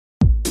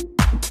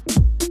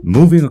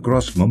Moving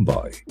across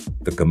Mumbai,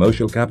 the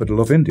commercial capital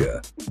of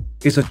India,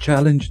 is a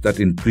challenge that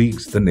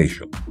intrigues the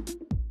nation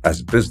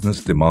as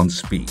business demands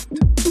speed.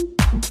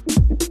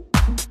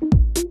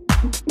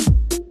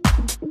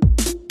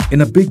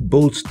 In a big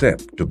bold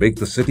step to make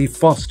the city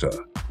faster,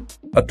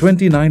 a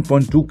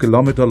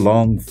 29.2-kilometer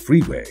long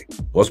freeway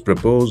was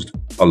proposed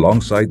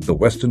alongside the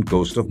western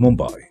coast of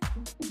Mumbai,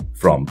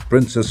 from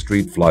Princess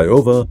Street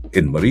flyover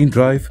in Marine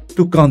Drive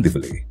to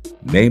Kandivali,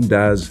 named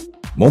as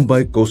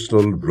Mumbai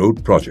Coastal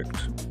Road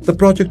Project. The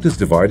project is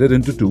divided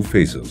into two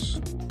phases.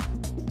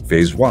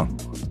 Phase 1,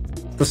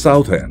 the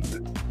south end,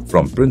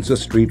 from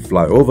Princess Street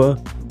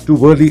flyover to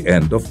Worli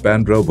end of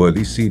Bandra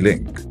Worli Sea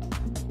Link,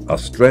 a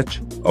stretch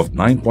of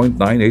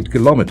 9.98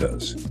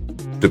 kilometers,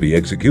 to be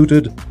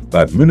executed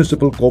by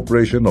Municipal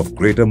Corporation of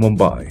Greater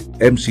Mumbai,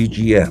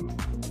 MCGM.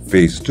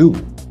 Phase 2,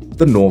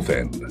 the north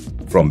end,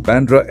 from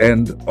Bandra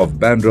end of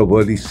Bandra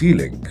Worli Sea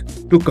Link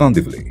to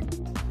Kandivali,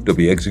 to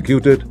be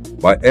executed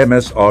by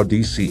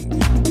MSRDC.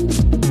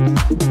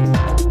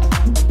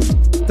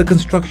 The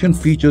construction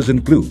features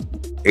include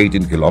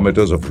 18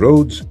 kilometers of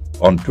roads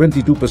on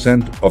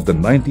 22% of the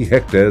 90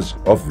 hectares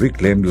of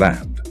reclaimed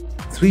land,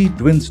 3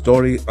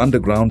 twin-story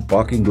underground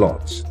parking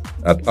lots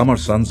at Amar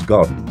Sons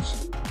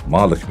Gardens,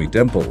 Mahalakshmi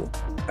Temple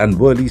and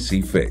Worli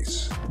Sea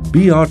Face,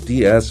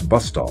 BRTS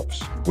bus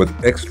stops with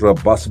extra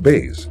bus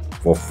bays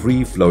for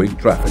free-flowing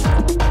traffic,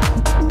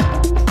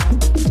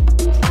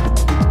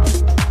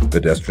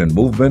 pedestrian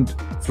movement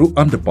through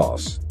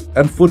underpass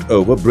and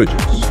foot-over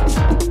bridges,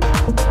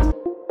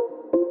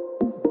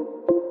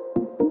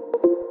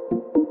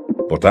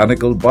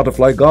 botanical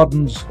butterfly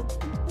gardens,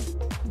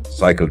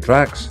 cycle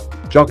tracks,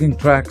 jogging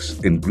tracks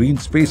in green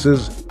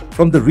spaces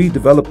from the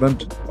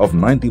redevelopment of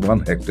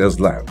 91 hectares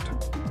land.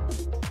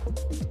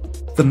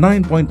 The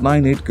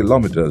 9.98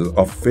 kilometers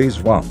of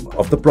Phase 1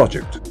 of the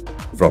project,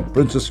 from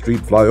Princess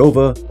Street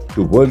flyover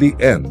to Worli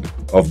end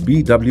of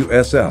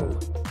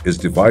BWSL, is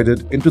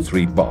divided into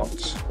 3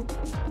 parts.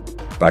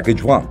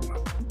 Package 1,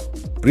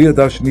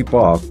 Priyadarshini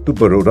Park to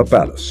Baroda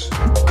Palace.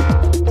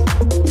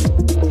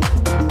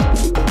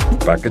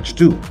 Package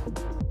 2,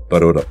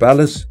 Baroda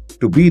Palace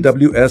to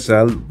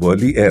BWSL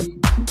Worli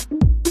end.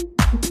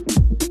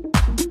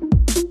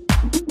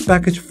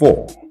 Package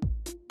 4,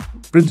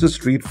 Princess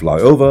Street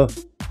flyover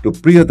to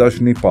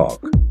Priyadarshini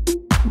Park.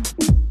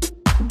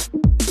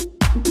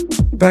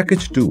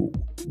 Package 2,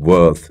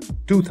 worth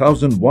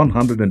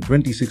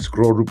 2,126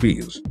 crore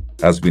rupees,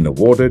 has been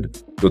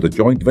awarded to the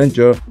joint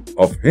venture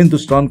of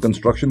Hindustan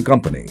Construction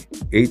Company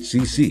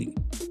 (HCC)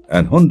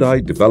 and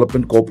Hyundai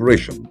Development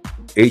Corporation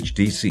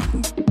 (HDC).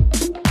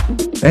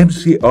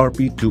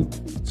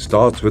 MCRP2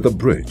 starts with a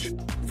bridge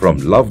from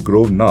Love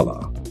Grove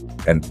Nala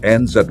and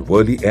ends at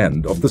Worli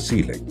end of the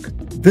Sea Link.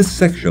 This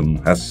section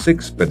has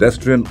 6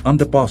 pedestrian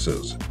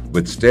underpasses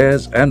with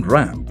stairs and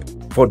ramp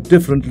for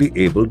differently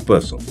abled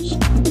persons.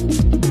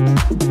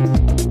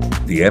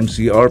 The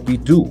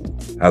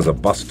MCRP2 has a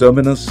bus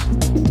terminus,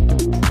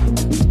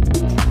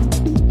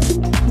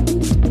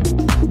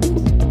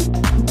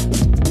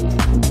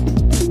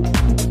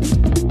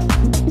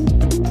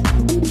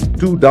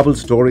 two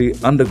double-story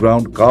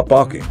underground car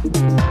parking,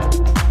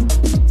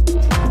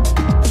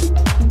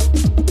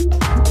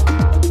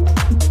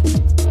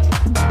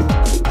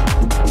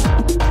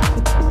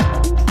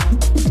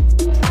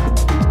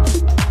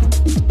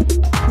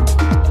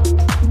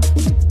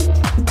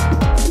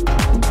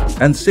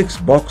 and 6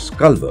 box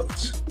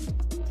culverts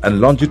and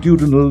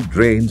longitudinal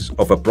drains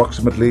of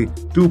approximately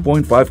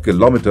 2.5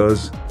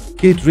 kilometers,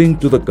 catering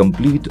to the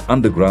complete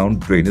underground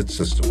drainage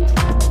system.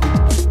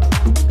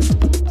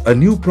 A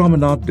new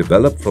promenade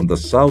developed from the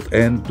south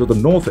end to the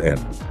north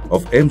end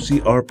of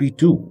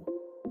MCRP2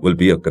 will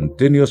be a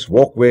continuous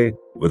walkway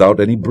without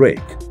any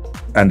break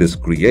and is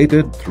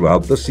created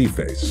throughout the sea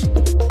face.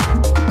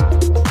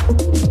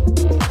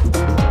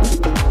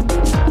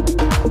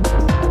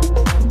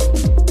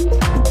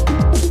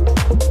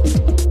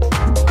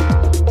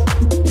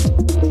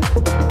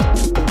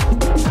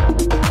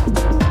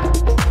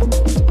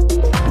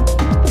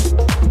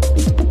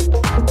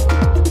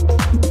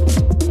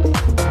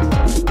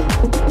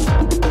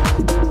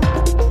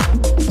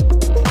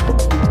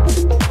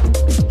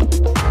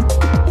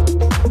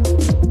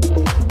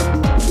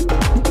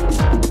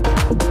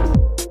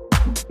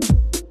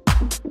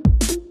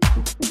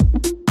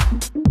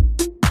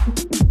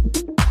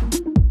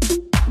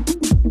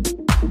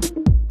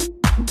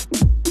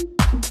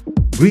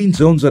 Green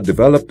zones are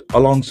developed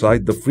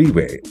alongside the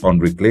freeway on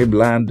reclaimed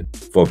land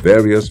for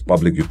various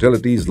public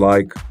utilities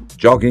like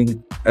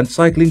jogging and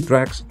cycling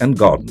tracks and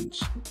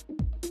gardens.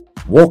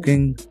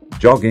 Walking,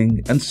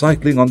 jogging and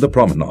cycling on the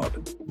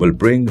promenade will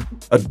bring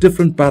a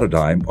different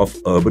paradigm of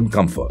urban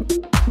comfort.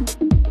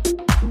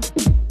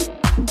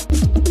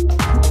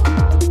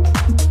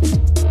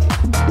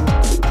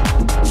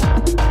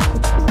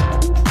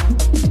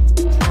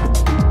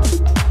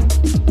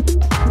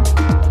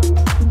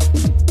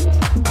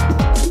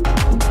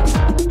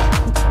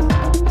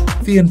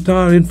 The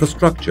entire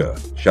infrastructure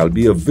shall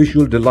be a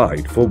visual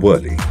delight for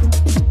Worli.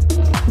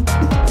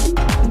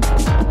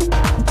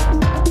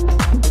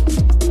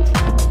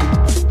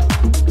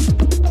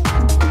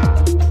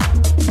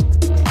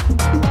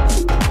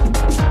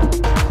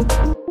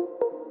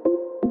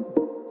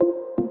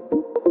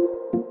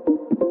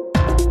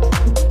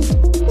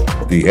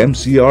 The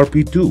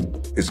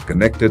MCRP2 is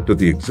connected to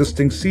the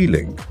existing Sea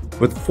Link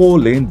with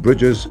 4-lane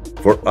bridges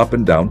for up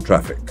and down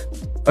traffic.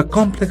 A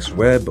complex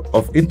web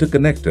of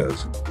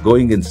interconnectors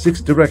going in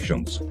 6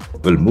 directions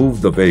will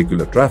move the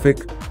vehicular traffic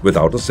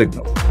without a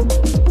signal.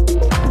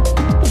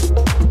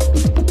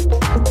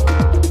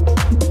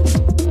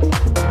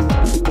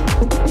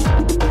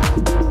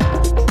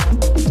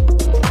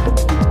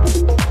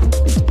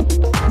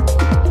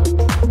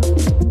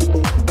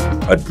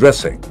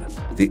 Addressing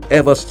the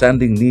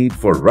ever-standing need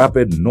for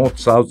rapid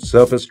north-south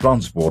surface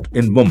transport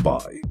in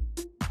Mumbai,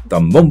 the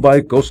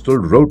Mumbai Coastal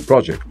Road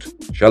Project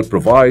shall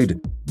provide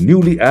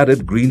newly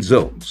added green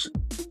zones,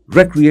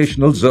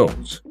 recreational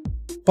zones,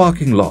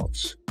 parking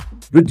lots,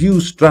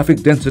 reduce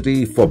traffic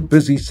density for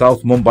busy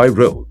South Mumbai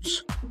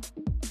roads.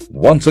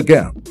 Once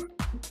again,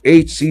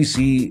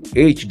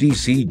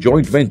 HCC-HDC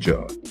joint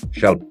venture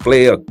shall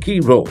play a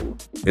key role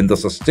in the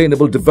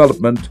sustainable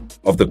development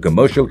of the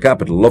commercial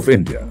capital of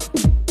India.